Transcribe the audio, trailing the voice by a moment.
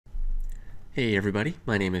Hey everybody,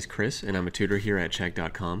 my name is Chris and I'm a tutor here at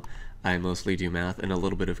Chegg.com. I mostly do math and a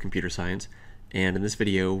little bit of computer science, and in this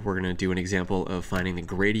video we're going to do an example of finding the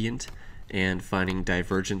gradient and finding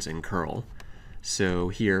divergence and curl. So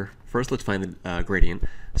here, first let's find the gradient.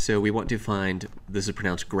 So we want to find, this is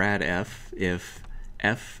pronounced grad f, if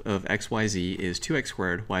f of xyz is 2x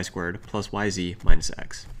squared y squared plus yz minus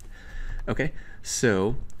x. Okay,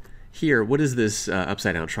 so here, what is this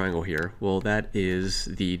upside down triangle here? Well, that is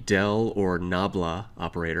the del or nabla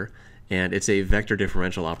operator, and it's a vector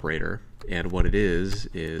differential operator. And what it is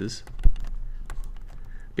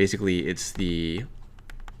basically it's the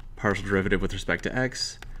partial derivative with respect to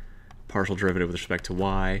x, partial derivative with respect to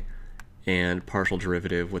y, and partial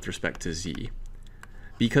derivative with respect to z.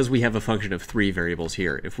 Because we have a function of 3 variables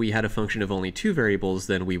here, if we had a function of only 2 variables,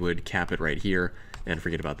 then we would cap it right here and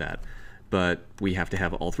forget about that. But we have to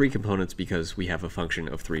have all 3 components because we have a function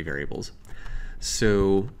of 3 variables.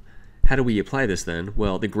 So how do we apply this then?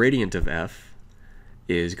 Well, the gradient of f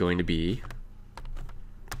is going to be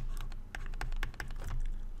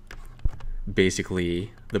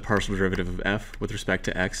basically the partial derivative of f with respect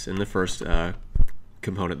to x in the first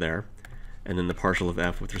component there, and then the partial of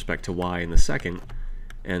f with respect to y in the second,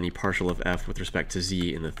 and the partial of f with respect to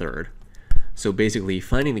z in the third. So basically,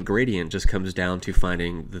 finding the gradient just comes down to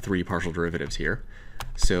finding the 3 partial derivatives here.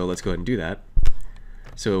 So let's go ahead and do that.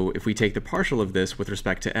 So if we take the partial of this with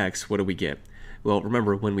respect to x, what do we get? Well,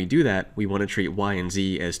 remember, when we do that, we want to treat y and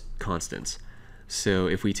z as constants. So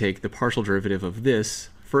if we take the partial derivative of this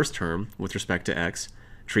first term with respect to x,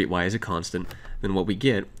 treat y as a constant, then what we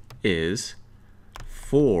get is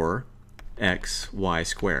 4xy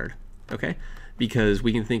squared. Okay? Because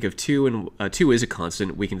we can think of 2 and 2 is a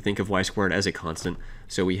constant, we can think of y squared as a constant,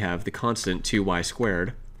 so we have the constant 2y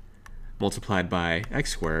squared multiplied by x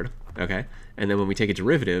squared, okay? And then when we take a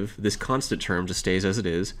derivative, this constant term just stays as it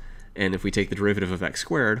is, and if we take the derivative of x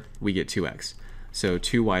squared, we get 2x. So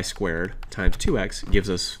 2y squared times 2x gives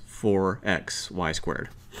us 4xy squared.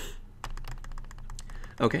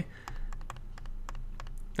 Okay.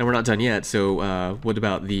 And we're not done yet, so what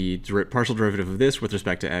about the partial derivative of this with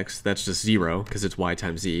respect to x? That's just 0, because it's y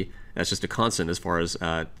times z. That's just a constant as far as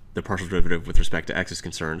the partial derivative with respect to x is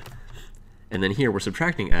concerned. And then here we're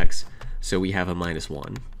subtracting x, so we have a minus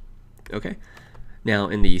 1. Okay? Now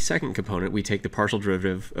in the second component, we take the partial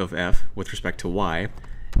derivative of f with respect to y,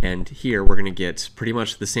 and here we're going to get pretty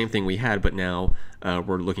much the same thing we had, but now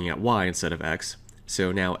we're looking at y instead of x.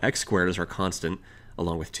 So now x squared is our constant,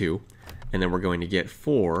 along with 2. And then we're going to get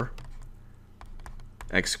 4x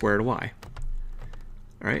squared y.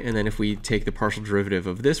 All right, and then if we take the partial derivative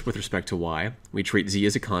of this with respect to y, we treat z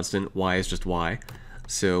as a constant, y is just y.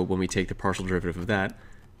 So when we take the partial derivative of that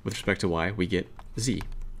with respect to y, we get z.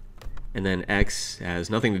 And then x has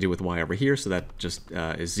nothing to do with y over here, so that just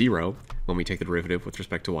is 0 when we take the derivative with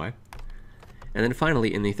respect to y. And then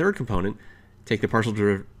finally, in the third component, take the partial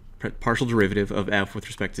derivative of f with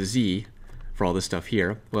respect to z for all this stuff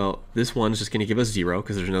here. Well, this one's just going to give us 0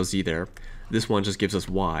 because there's no z there. This one just gives us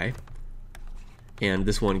y. And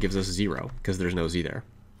this one gives us 0 because there's no z there.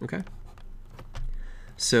 Okay?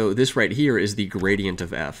 So this right here is the gradient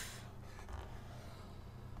of f.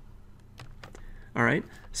 Alright,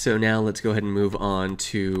 so now let's go ahead and move on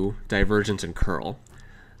to divergence and curl.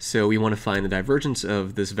 So we want to find the divergence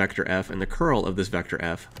of this vector f and the curl of this vector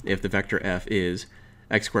f if the vector f is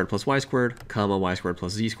x squared plus y squared, comma, y squared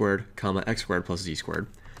plus z squared, comma, x squared plus z squared.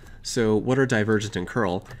 So what are divergence and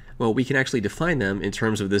curl? Well, we can actually define them in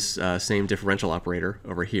terms of this same differential operator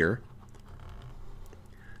over here.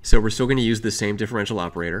 So we're still going to use the same differential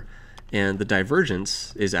operator, and the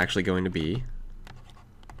divergence is actually going to be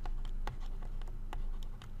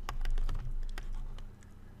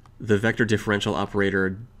the vector differential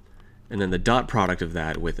operator and then the dot product of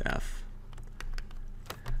that with f.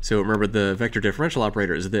 So remember, the vector differential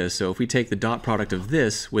operator is this. So if we take the dot product of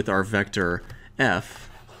this with our vector f,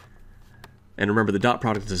 and remember the dot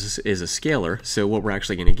product is a scalar, so what we're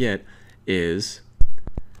actually going to get is,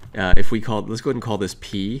 if we call, let's go ahead and call this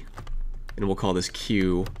p, and we'll call this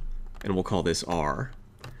q, and we'll call this r.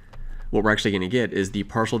 What we're actually going to get is the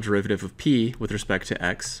partial derivative of p with respect to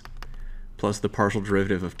x, plus the partial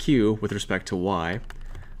derivative of q with respect to y,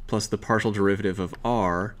 plus the partial derivative of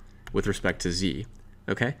r with respect to z.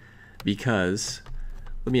 Okay, because,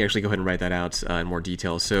 let me actually go ahead and write that out in more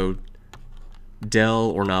detail. So del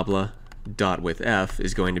or nabla dot with f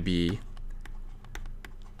is going to be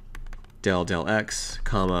del x,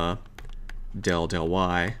 comma, del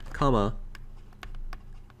y, comma,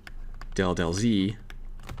 del z,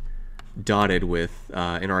 dotted with,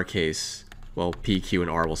 in our case, well, p, q, and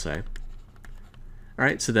r we'll say. All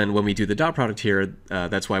right, so then when we do the dot product here,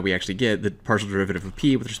 that's why we actually get the partial derivative of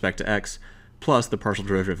p with respect to x plus the partial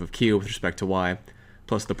derivative of q with respect to y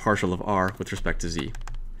plus the partial of r with respect to z.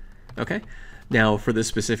 Okay, now for this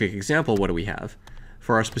specific example, what do we have?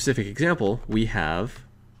 For our specific example, we have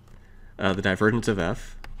the divergence of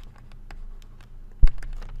f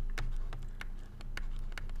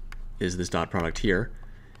is this dot product here.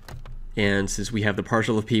 And since we have the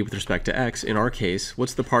partial of p with respect to x, in our case,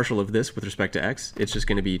 what's the partial of this with respect to x? It's just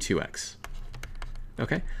going to be 2x.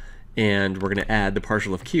 Okay? And we're going to add the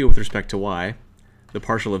partial of q with respect to y. The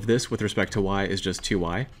partial of this with respect to y is just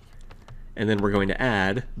 2y. And then we're going to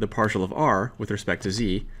add the partial of r with respect to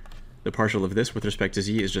z. The partial of this with respect to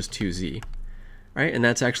z is just 2z. Right? And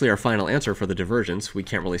that's actually our final answer for the divergence. We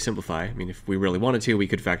can't really simplify. I mean, if we really wanted to, we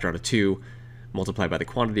could factor out a 2, multiply by the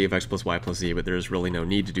quantity of x plus y plus z, but there's really no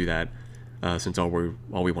need to do that since all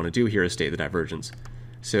we want to do here is state the divergence.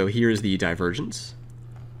 So here's the divergence,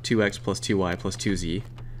 2x plus 2y plus 2z.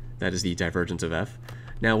 That is the divergence of f.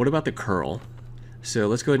 Now what about the curl? So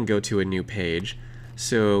let's go ahead and go to a new page.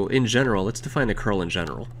 So in general, let's define the curl in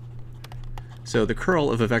general. So the curl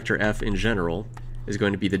of a vector f in general is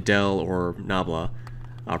going to be the del or nabla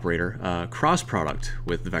operator cross product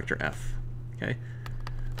with the vector f. Okay,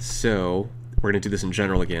 so we're going to do this in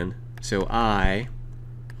general again. So I,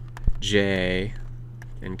 j,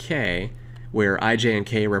 and k, where I, j, and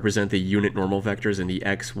k represent the unit normal vectors in the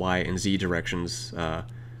x, y, and z directions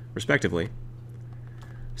respectively.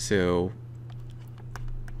 So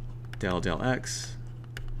del x,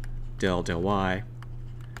 del y,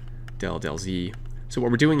 del z. So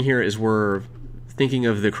what we're doing here is we're thinking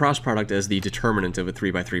of the cross product as the determinant of a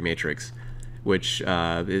 3x3 matrix, which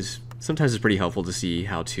is sometimes it's pretty helpful to see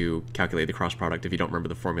how to calculate the cross product if you don't remember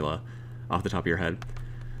the formula off the top of your head.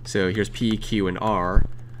 So here's P, Q, and R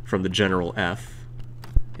from the general F.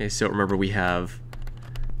 Okay, so remember we have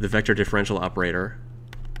the vector differential operator,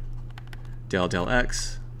 del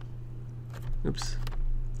x, oops,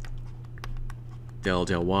 del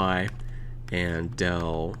y, and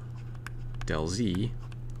del z.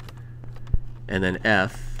 And then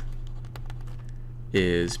F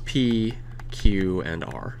is P, Q, and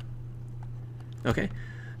R. Okay,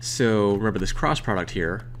 so remember this cross product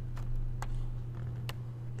here,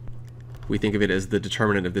 we think of it as the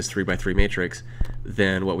determinant of this 3x3 matrix,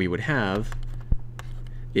 then what we would have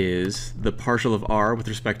is the partial of R with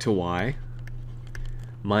respect to Y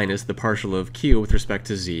minus the partial of Q with respect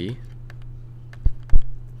to Z.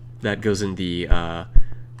 That goes in the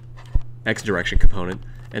X direction component.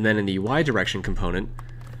 And then in the Y direction component,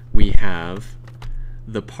 we have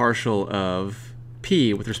the partial of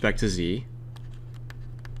P with respect to Z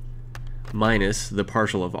minus the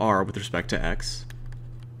partial of R with respect to X.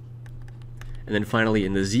 And then finally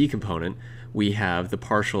in the Z component, we have the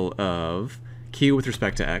partial of Q with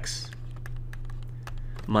respect to X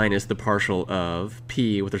minus the partial of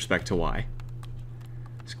P with respect to Y.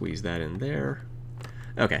 Squeeze that in there.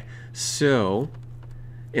 Okay, so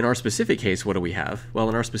in our specific case, what do we have? Well,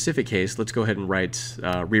 in our specific case, let's go ahead and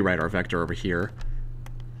rewrite our vector over here.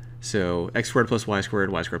 So x squared plus y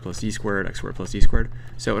squared plus z squared, x squared plus z squared.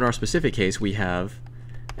 So in our specific case, we have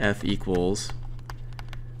f equals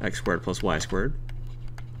x squared plus y squared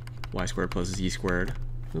plus z squared,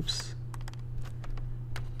 oops,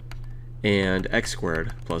 and x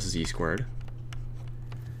squared plus z squared.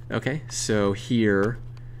 Okay, so here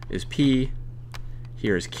is P,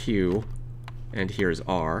 here is Q, and here is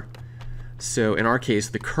R. So in our case,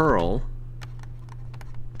 the curl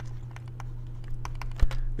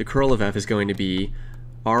of f is going to be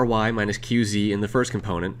ry minus qz in the first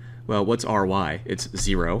component. Well, what's ry? It's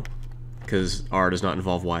 0, because r does not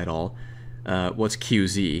involve y at all. What's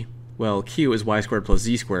qz? Well, q is y squared plus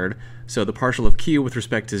z squared, so the partial of q with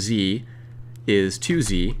respect to z is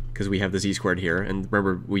 2z, because we have the z squared here, and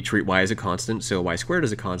remember, we treat y as a constant, so y squared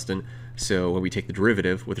is a constant, so when we take the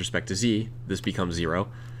derivative with respect to z, this becomes 0.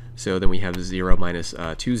 So then we have 0 minus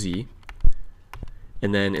 2z.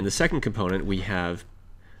 And then in the second component, we have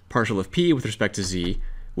partial of p with respect to z,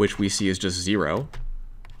 which we see is just 0.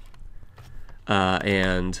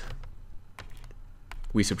 And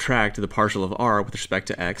we subtract the partial of r with respect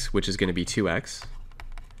to x, which is going to be 2x.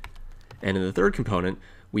 And in the third component,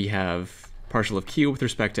 we have partial of q with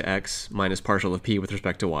respect to x minus partial of p with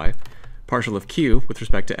respect to y. Partial of q with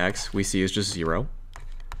respect to x we see is just 0.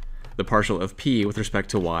 The partial of p with respect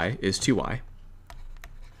to y is 2y.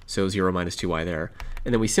 So 0 minus 2y there.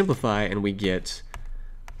 And then we simplify and we get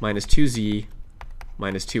minus 2z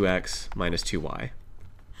minus 2x minus 2y.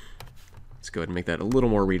 Let's go ahead and make that a little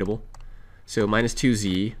more readable. So minus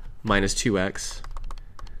 2z minus 2x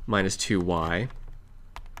minus 2y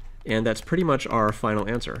And that's pretty much our final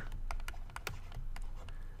answer.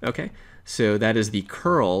 Okay, so that is the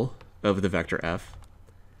curl of the vector f.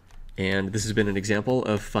 And this has been an example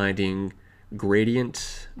of finding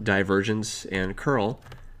gradient, divergence, and curl.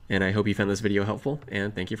 And I hope you found this video helpful,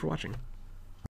 and thank you for watching.